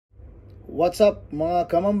What's up mga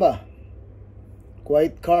kamamba?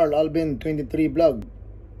 Kuwait Carl Alvin 23 vlog.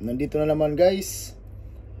 Nandito na naman guys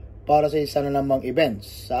para sa isa na namang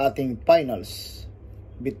events sa ating finals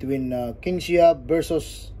between Kingsia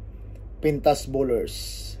versus Pintas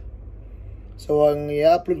Bowlers. So ang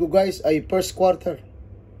i-upload ko guys ay first quarter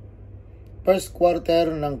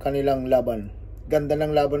ng kanilang laban. Ganda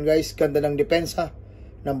ng laban guys, ganda ng depensa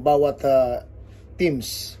ng bawat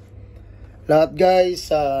teams. Lahat guys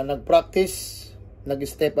nag-practice,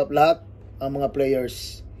 nag-step up lahat ang mga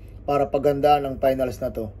players para pagandaan ang finals na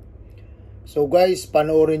to. So guys,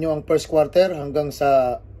 panoorin nyo ang first quarter hanggang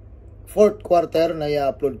sa fourth quarter na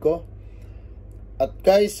i-upload ko. At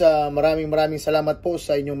guys, maraming salamat po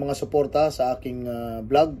sa inyong mga suporta sa aking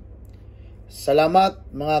vlog.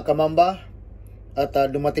 Salamat mga kamamba. At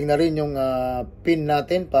dumating na rin yung pin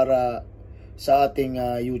natin para sa ating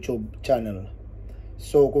YouTube channel.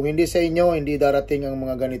 So kung hindi sa inyo, hindi darating ang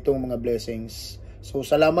mga ganitong mga blessings. So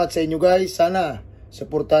salamat sa inyo guys. Sana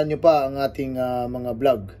suportahan nyo pa ang ating mga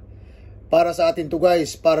vlog. Para sa atin to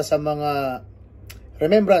guys, para sa mga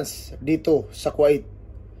remembrance dito sa Kuwait.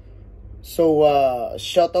 So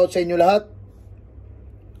shout out sa inyo lahat.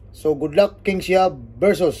 So good luck Kingsia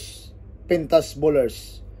versus Pintas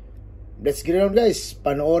Bowlers. Let's get it on guys.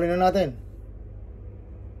 Panoorin na natin.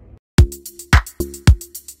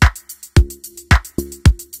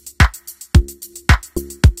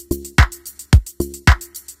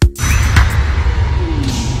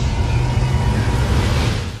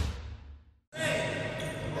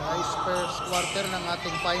 First quarter ng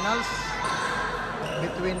ating finals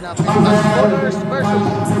between Pintas Bowlers versus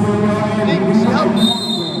Kingsia.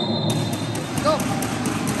 Go!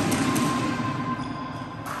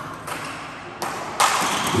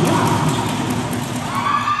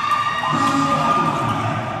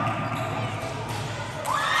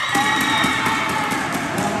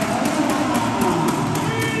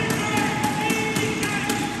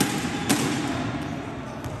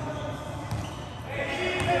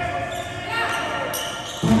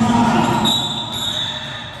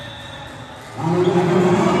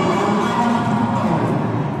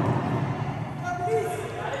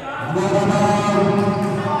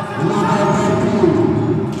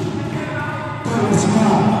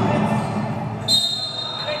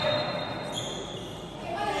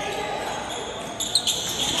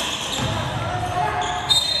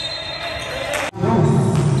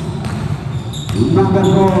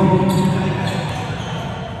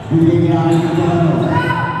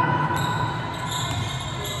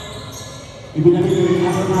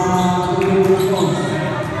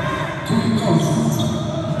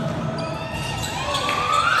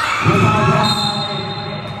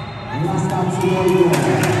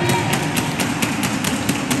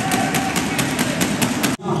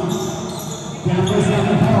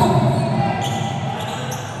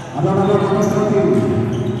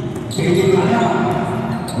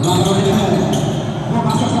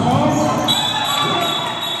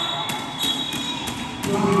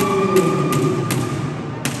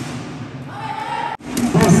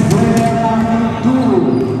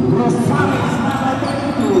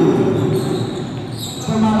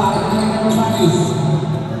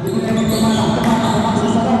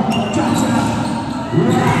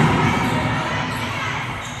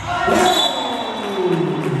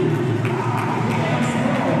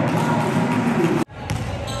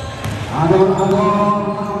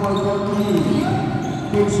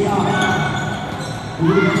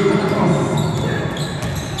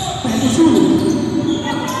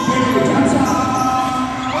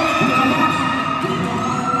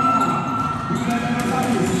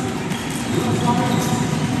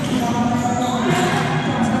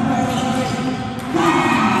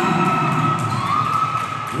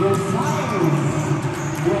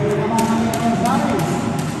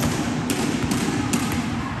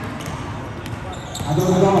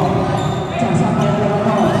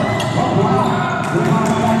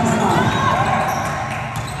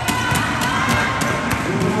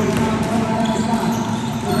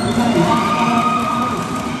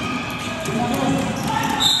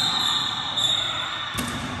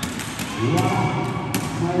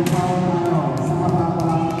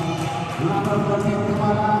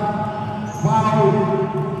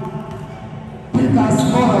 Pintas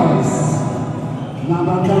Bowlers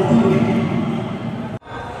number 13.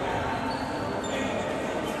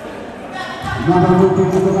 Number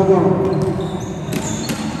 13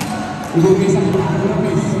 Ibu bisa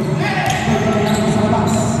berlapis. Sebagai yang bisa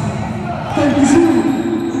lepas. Thank you.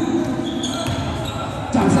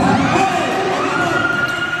 Jangan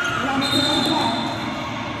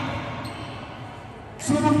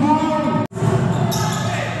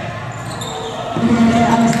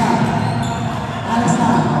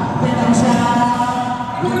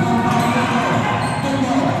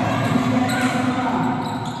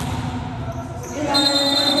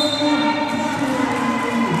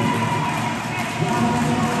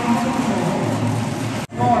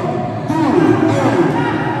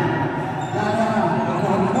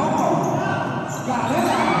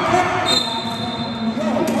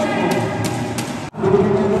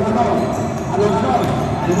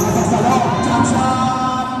Pumasok sa loob. Jump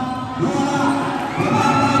shot. Wala.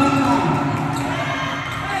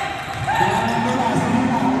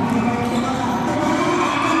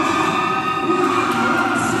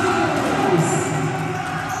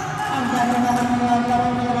 Ang ganda naman ng laro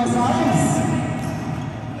ni Rosales.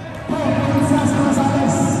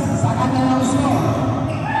 Rosales sa kanya ng score.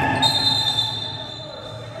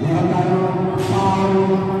 Wala tayong foul.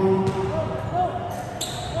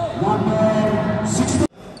 Number 60.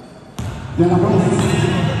 De la Cruz.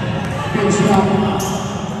 Pinsiyan.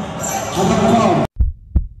 Abang-abang.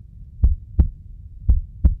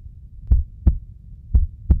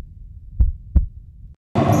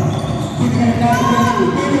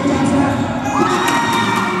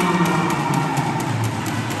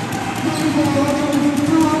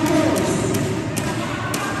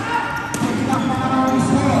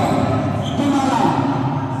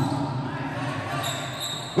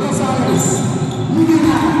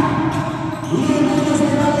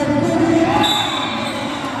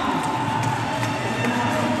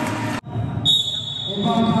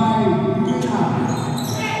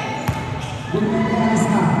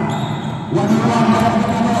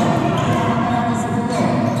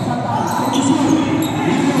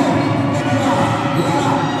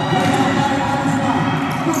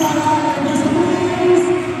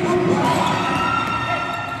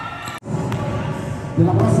 De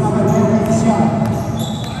la Cruz number 4 Pinsiyan.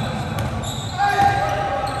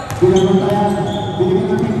 Pinantayan, binigyan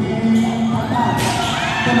ng pinggil, Talpakan.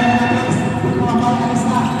 Tumara na Cruz, bumabal, alis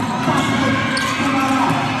na, basket, Tumara,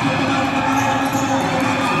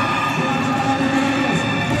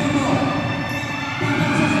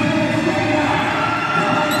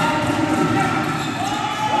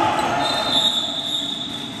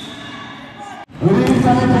 Remaining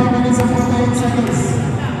time 4 minutes and 48 seconds.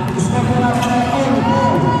 Ang score ko lang ay all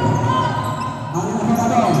four. Ang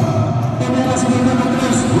inapanalo, Tumara sa mga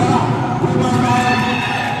Cruz, wala, bumabal,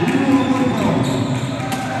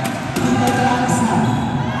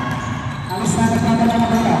 alis na, nagkakala na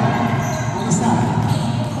bola. Alis na.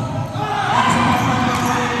 Alis na,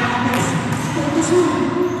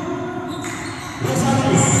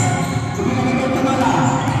 Rosales. Ibigay na Tumara.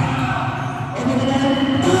 Ibigay na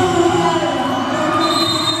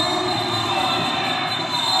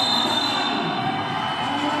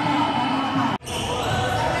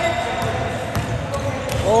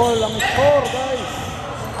All ang score, guys.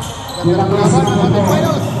 De la Cruz number 4.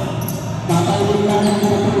 Tatayuin na ng De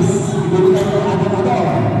la Cruz. Ibigay ko ang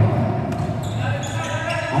Abang-abang.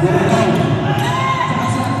 Abang-abang.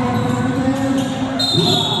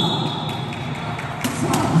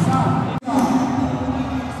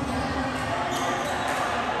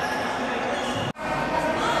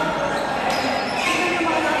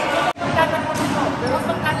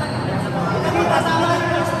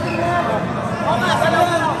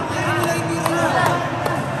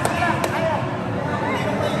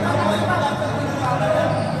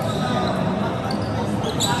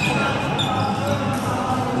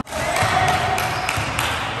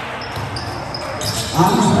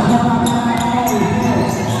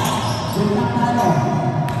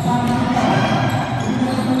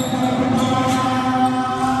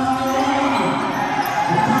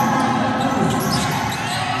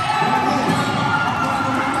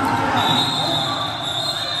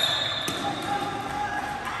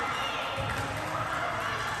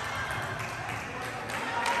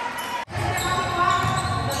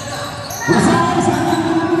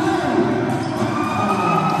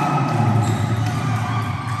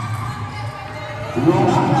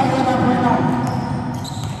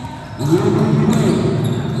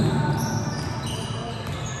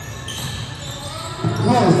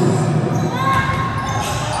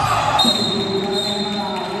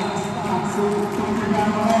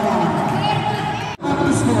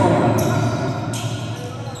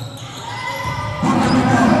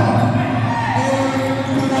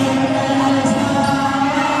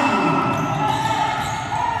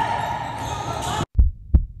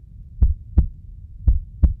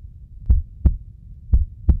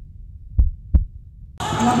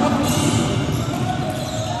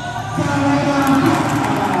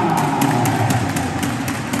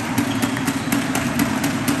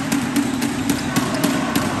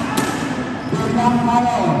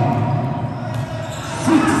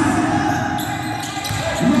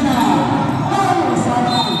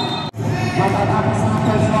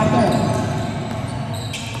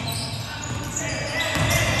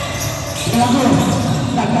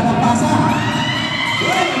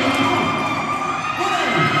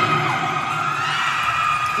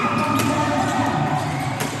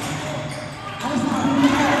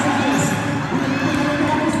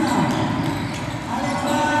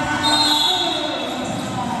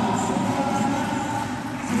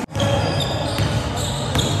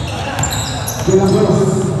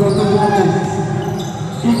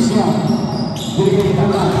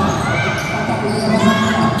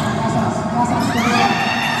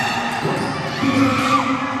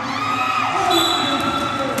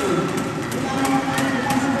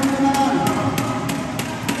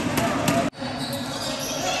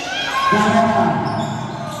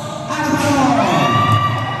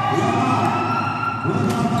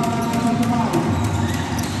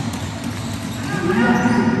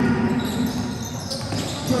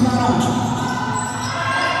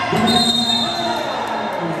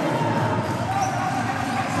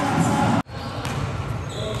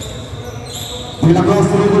 Dilakukan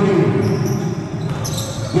seluruh ini.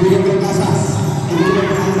 Dirinya ke atas. Dirinya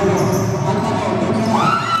ke Alvaro. Alvaro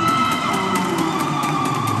bergerak.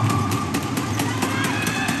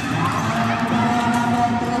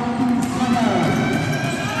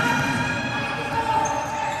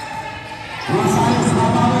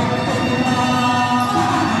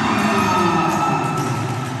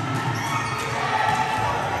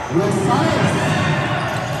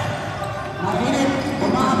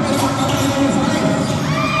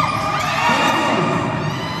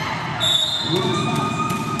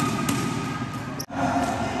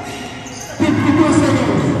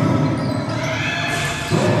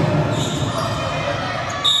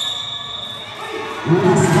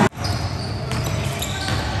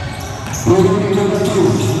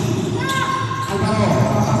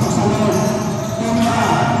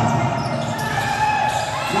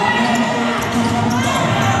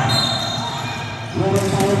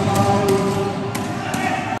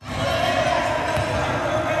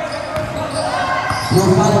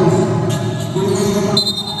 Los palos.